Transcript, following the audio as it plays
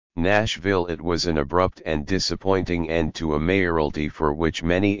Nashville. It was an abrupt and disappointing end to a mayoralty for which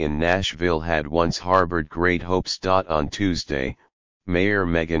many in Nashville had once harbored great hopes. On Tuesday, Mayor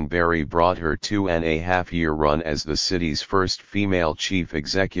Megan Barry brought her 2.5-year run as the city's first female chief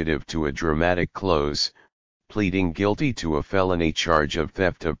executive to a dramatic close, pleading guilty to a felony charge of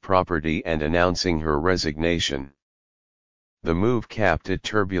theft of property and announcing her resignation. The move capped a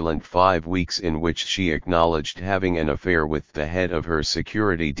turbulent 5 weeks in which she acknowledged having an affair with the head of her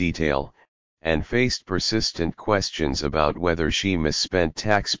security detail, and faced persistent questions about whether she misspent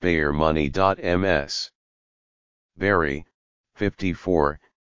taxpayer money. Ms. Barry, 54,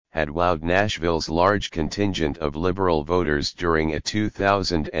 had wowed Nashville's large contingent of liberal voters during a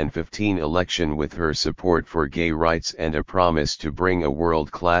 2015 election with her support for gay rights and a promise to bring a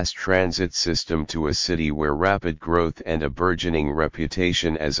world-class transit system to a city where rapid growth and a burgeoning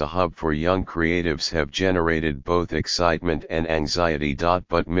reputation as a hub for young creatives have generated both excitement and anxiety.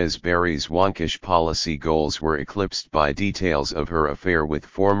 But Ms. Barry's wonkish policy goals were eclipsed by details of her affair with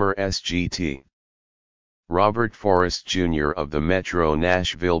former SGT Robert Forrest Jr. of the Metro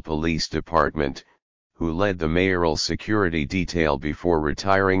Nashville Police Department, who led the mayoral security detail before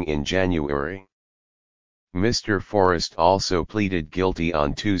retiring in January. Mr. Forrest also pleaded guilty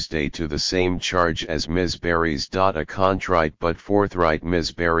on Tuesday to the same charge as Ms. Barry's. A contrite but forthright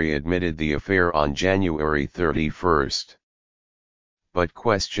Ms. Barry admitted the affair on January 31. But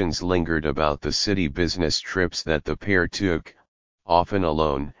questions lingered about the city business trips that the pair took, often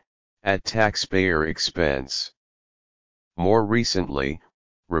alone, at taxpayer expense. More recently,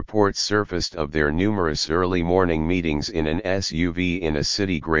 reports surfaced of their numerous early morning meetings in an SUV in a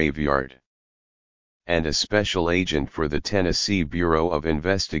city graveyard. And a special agent for the Tennessee Bureau of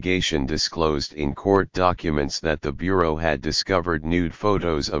Investigation disclosed in court documents that the Bureau had discovered nude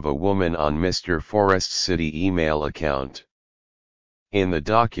photos of a woman on Mr. Forrest's city email account. In the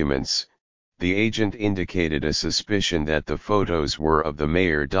documents, the agent indicated a suspicion that the photos were of the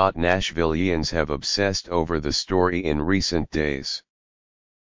mayor. Nashvillians have obsessed over the story in recent days.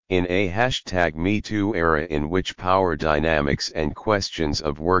 In a #MeToo era in which power dynamics and questions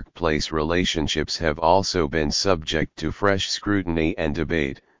of workplace relationships have also been subject to fresh scrutiny and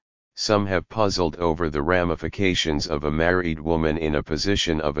debate, some have puzzled over the ramifications of a married woman in a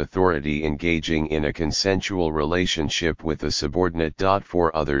position of authority engaging in a consensual relationship with a subordinate.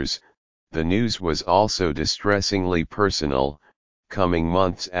 For others, the news was also distressingly personal, coming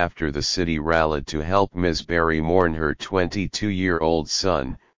months after the city rallied to help Ms. Barry mourn her 22-year-old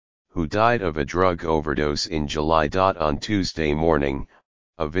son, who died of a drug overdose in July. On Tuesday morning,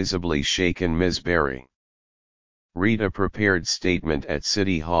 a visibly shaken Ms. Barry read a prepared statement at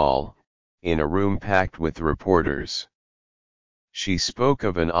City Hall, in a room packed with reporters. She spoke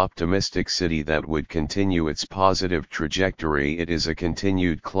of an optimistic city that would continue its positive trajectory. It is a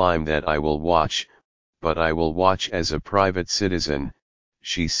continued climb that I will watch, but I will watch as a private citizen,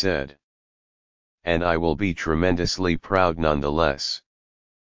 she said. And I will be tremendously proud nonetheless.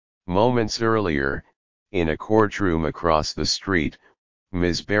 Moments earlier, in a courtroom across the street,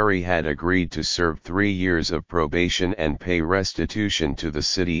 Ms. Barry had agreed to serve 3 years of probation and pay restitution to the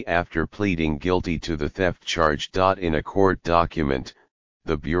city after pleading guilty to the theft charge. In a court document,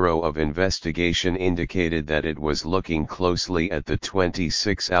 the Bureau of Investigation indicated that it was looking closely at the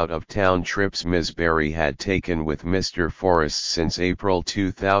 26 out-of-town trips Ms. Barry had taken with Mr. Forrest since April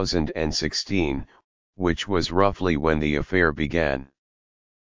 2016, which was roughly when the affair began.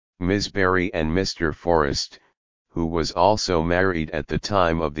 Ms. Barry and Mr. Forrest, who was also married at the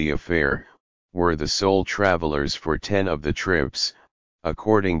time of the affair, were the sole travelers for 10 of the trips,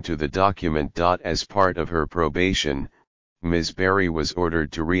 according to the document. As part of her probation, Ms. Barry was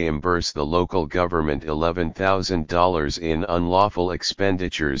ordered to reimburse the local government $11,000 in unlawful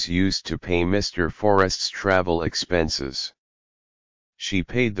expenditures used to pay Mr. Forrest's travel expenses. She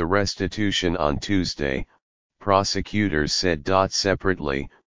paid the restitution on Tuesday, prosecutors said. Separately,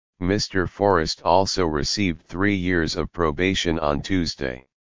 Mr. Forrest also received 3 years of probation on Tuesday.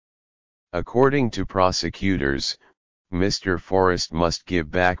 According to prosecutors, Mr. Forrest must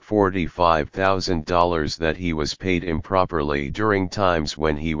give back $45,000 that he was paid improperly during times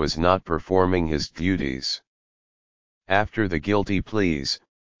when he was not performing his duties. After the guilty pleas,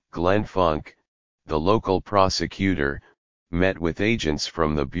 Glenn Funk, the local prosecutor, met with agents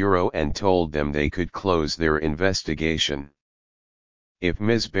from the Bureau and told them they could close their investigation. If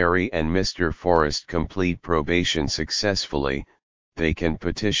Ms. Barry and Mr. Forrest complete probation successfully, they can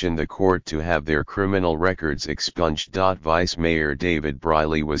petition the court to have their criminal records expunged. Vice Mayor David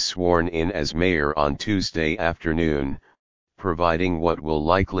Briley was sworn in as mayor on Tuesday afternoon, providing what will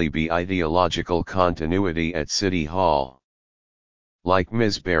likely be ideological continuity at City Hall. Like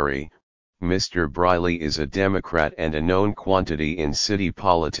Ms. Berry, Mr. Briley is a Democrat and a known quantity in city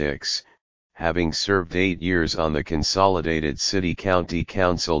politics, having served 8 years on the Consolidated City-County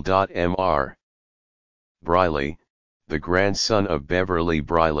Council. Mr. Briley, the grandson of Beverly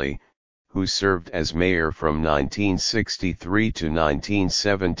Briley, who served as mayor from 1963 to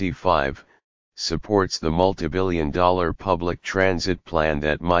 1975, supports the multibillion-dollar public transit plan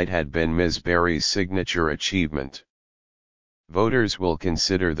that might have been Ms. Berry's signature achievement. Voters will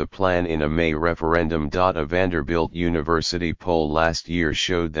consider the plan in a May referendum. A Vanderbilt University poll last year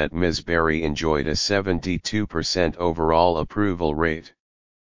showed that Ms. Berry enjoyed a 72% overall approval rate.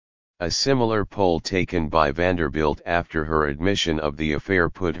 A similar poll taken by Vanderbilt after her admission of the affair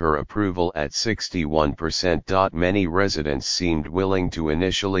put her approval at 61%. Many residents seemed willing to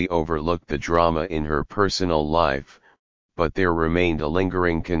initially overlook the drama in her personal life, but there remained a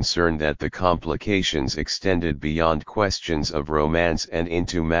lingering concern that the complications extended beyond questions of romance and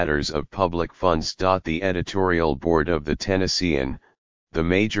into matters of public funds. The editorial board of the Tennessean, the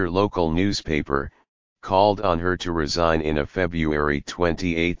major local newspaper, called on her to resign in a February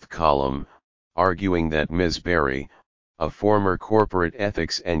 28 column, arguing that Ms. Berry, a former corporate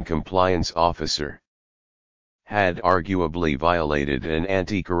ethics and compliance officer, had arguably violated an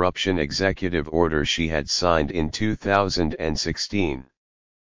anti-corruption executive order she had signed in 2016.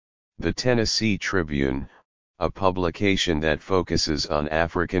 The Tennessee Tribune, a publication that focuses on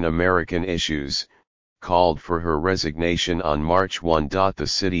African American issues, called for her resignation on March 1. The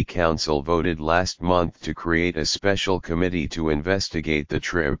City Council voted last month to create a special committee to investigate the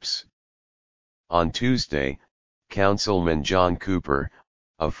trips. On Tuesday, Councilman John Cooper,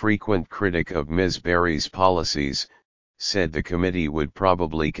 a frequent critic of Ms. Berry's policies, said the committee would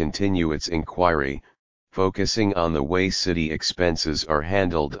probably continue its inquiry, focusing on the way city expenses are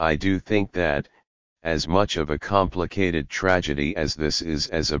handled. I do think that, as much of a complicated tragedy as this is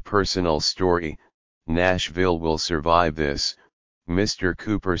as a personal story, Nashville will survive this, Mr.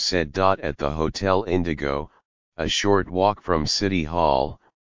 Cooper said. At the Hotel Indigo, a short walk from City Hall,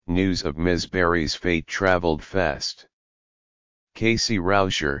 news of Ms. Berry's fate traveled fast. Casey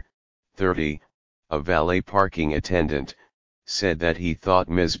Rauscher, 30, a valet parking attendant, said that he thought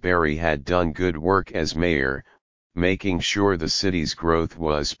Ms. Berry had done good work as mayor, making sure the city's growth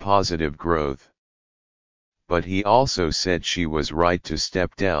was positive growth. But he also said she was right to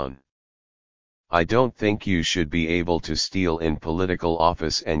step down. I don't think you should be able to steal in political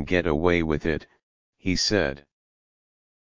office and get away with it, he said.